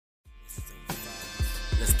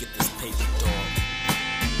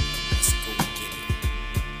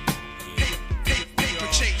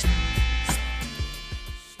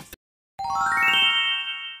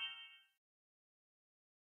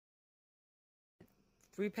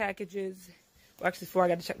3 packages. Well, actually 4. I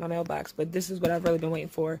got to check my mailbox, but this is what I've really been waiting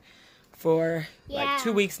for like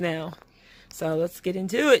 2 weeks now. So let's get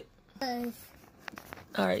into it.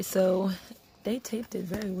 All right, so they taped it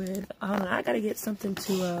very weird. I gotta get something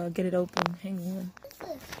to get it open. Hang on.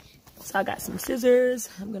 So I got some scissors.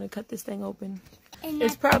 I'm gonna cut this thing open. And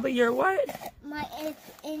it's probably your what? My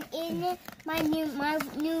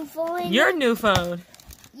new phone. Your new phone.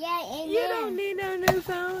 Yeah, and you don't need no new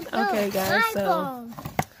phone. No, okay, guys. So phone.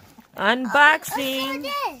 unboxing.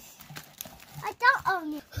 This. I don't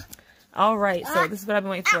own it. All right, so this is what I've been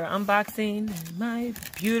waiting for. Unboxing my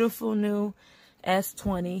beautiful new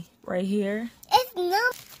S20 right here. It's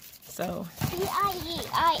not. So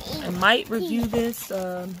I might review this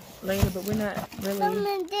later, but we're not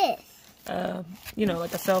really. You know,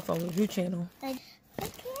 like a cell phone review channel.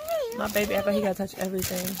 My baby, I thought he gotta touch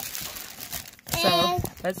everything. So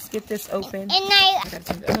let's get this open. I gotta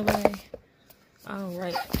turn the other way. All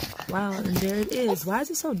right. Wow, and there it is. Why is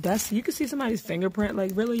it so dusty? You can see somebody's fingerprint.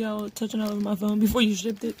 Like, really, y'all touching all over my phone before you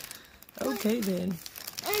shipped it? Okay, then.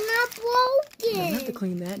 And not broken. I have to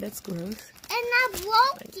clean that. That's gross. And not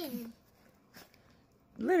broken.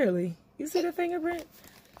 Like, literally. You see the fingerprint?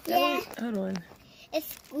 Yeah. Hold on.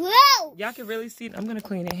 It's gross. Y'all can really see it. I'm going to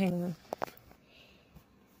clean it. Hang on.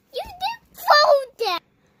 You did fold that.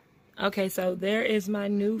 Okay, so there is my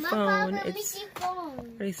new phone. It's Mickey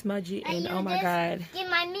phone. pretty smudgy, and oh my god. Get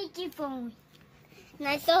my Mickey phone. And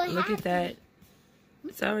I so Look at that.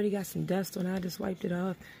 It's already got some dust on it. I just wiped it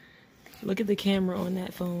off. Look at the camera on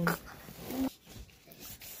that phone.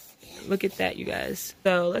 Look at that, you guys.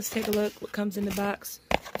 So let's take a look what comes in the box.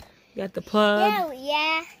 You got the plug.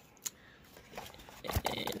 Yeah.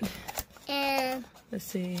 And let's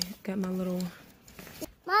see. Got my little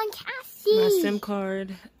my SIM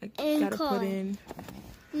card. I gotta put in.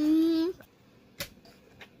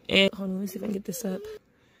 And hold on, let me see if I can get this up.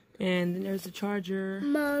 And then there's the charger.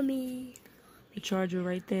 Mommy. The charger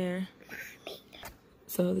right there.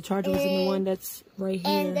 So the charger was in the one that's right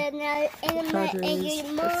here. The charger is,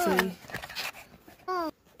 let's see.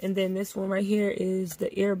 And then this one right here is the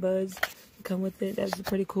earbuds that come with it. That's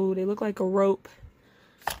pretty cool. They look like a rope.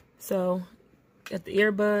 So got the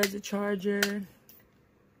earbuds, the charger,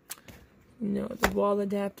 you know, the wall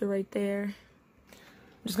adapter right there.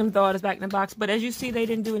 I'm just gonna throw all this back in the box. But as you see, they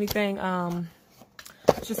didn't do anything.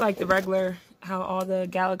 It's just like the regular, how all the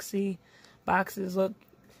Galaxy boxes look.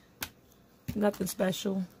 Nothing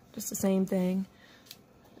special, just the same thing.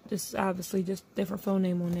 Just obviously just different phone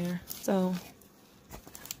name on there. So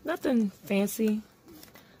nothing fancy.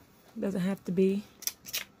 Doesn't have to be.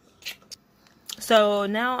 So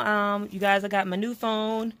now, you guys, I got my new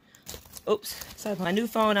phone. Oops, sorry, my new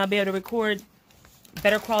phone. I'll be able to record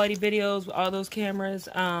better quality videos with all those cameras.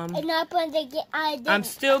 And I'm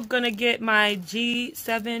still gonna get my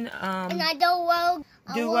G7. And I don't want.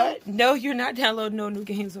 Do what? No, you're not downloading no new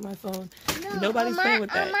games on my phone. No, nobody's playing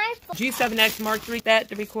with that. G7X Mark III, that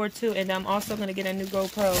to record too. And I'm also gonna get a new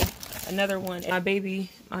GoPro, another one. My baby,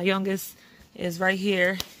 my youngest, is right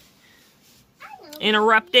here,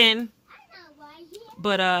 interrupting.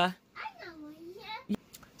 But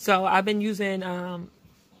so I've been using one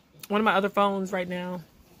of my other phones right now.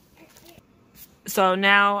 So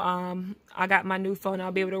now I got my new phone.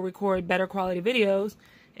 I'll be able to record better quality videos,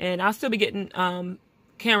 and I'll still be getting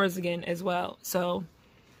cameras again as well. So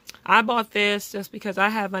I bought this just because I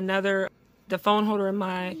have the phone holder in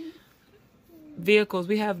my vehicles.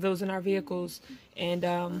 We have those in our vehicles, and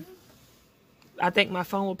I think my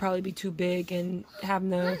phone will probably be too big, and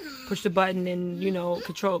having to push the button and, you know,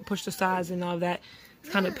 push the size and all that. It's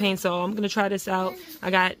kind of pain. So I'm going to try this out.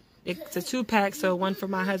 It's a 2-pack, so one for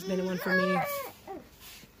my husband and one for me.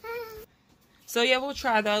 So yeah, we'll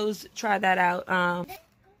try that out.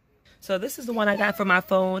 So this is the one I got for my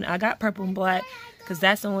phone. I got purple and black because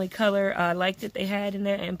that's the only color I liked that they had in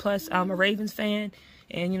there. And plus, I'm a Ravens fan,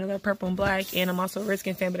 and, you know, they're purple and black. And I'm also a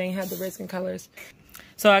Redskins fan, but I ain't have the Redskins colors.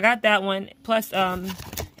 So I got that one. Plus, it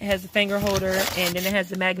has a finger holder, and then it has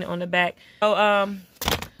the magnet on the back. So,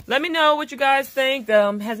 let me know what you guys think.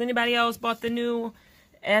 Has anybody else bought the new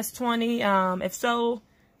S20? If so,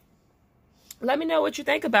 let me know what you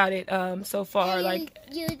think about it so far. Like,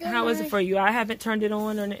 how is it for you? I haven't turned it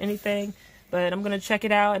on or anything, but I'm going to check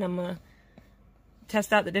it out, and I'm going to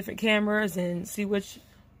test out the different cameras and see which,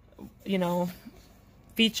 you know,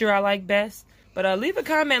 feature I like best. But leave a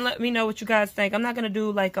comment and let me know what you guys think. I'm not gonna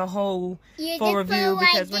do like a whole full review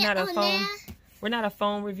because we're not a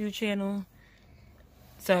phone review channel.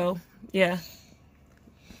 So yeah.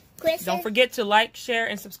 Don't forget to like, share,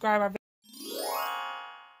 and subscribe our video.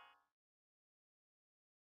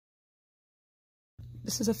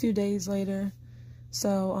 This is a few days later.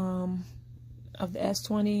 So of the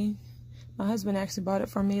S20, my husband actually bought it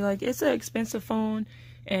for me. Like, it's an expensive phone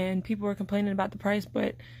and people were complaining about the price,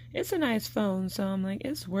 but it's a nice phone, so I'm like,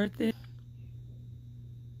 it's worth it.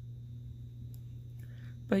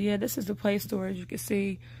 But yeah, this is the Play Store. As you can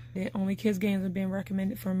see, the only kids games are being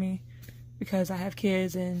recommended for me because I have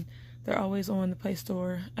kids and they're always on the Play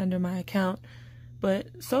Store under my account.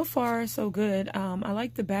 But so far, so good. I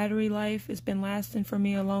like the battery life. It's been lasting for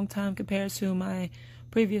me a long time compared to my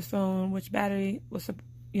previous phone, which battery was,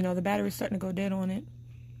 you know, the battery's starting to go dead on it.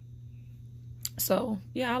 So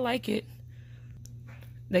yeah, I like it.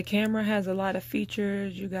 The camera has a lot of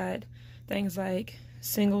features. You got things like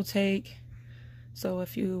single take. So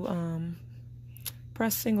if you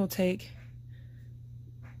press single take,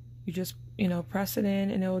 you just, you know, press it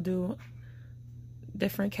in and it will do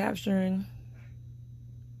different capturing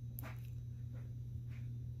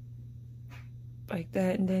like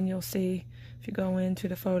that. And then you'll see, if you go into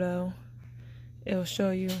the photo, it'll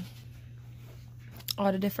show you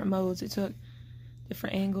all the different modes it took,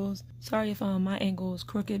 different angles. Sorry if my angle is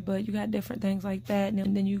crooked, but you got different things like that,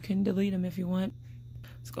 and then you can delete them if you want.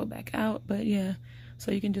 Let's go back out. But yeah,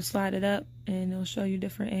 so you can just slide it up and it'll show you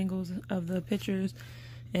different angles of the pictures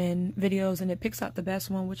and videos, and it picks out the best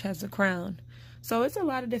one, which has the crown. So it's a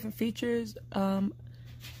lot of different features for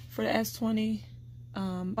the S20.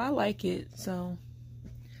 I like it, so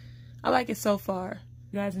I like it so far.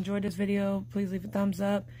 If you guys enjoyed this video, please leave a thumbs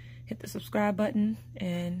up, hit the subscribe button,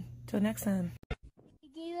 and till next time.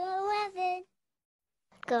 11.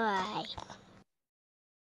 Goodbye.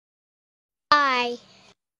 Bye.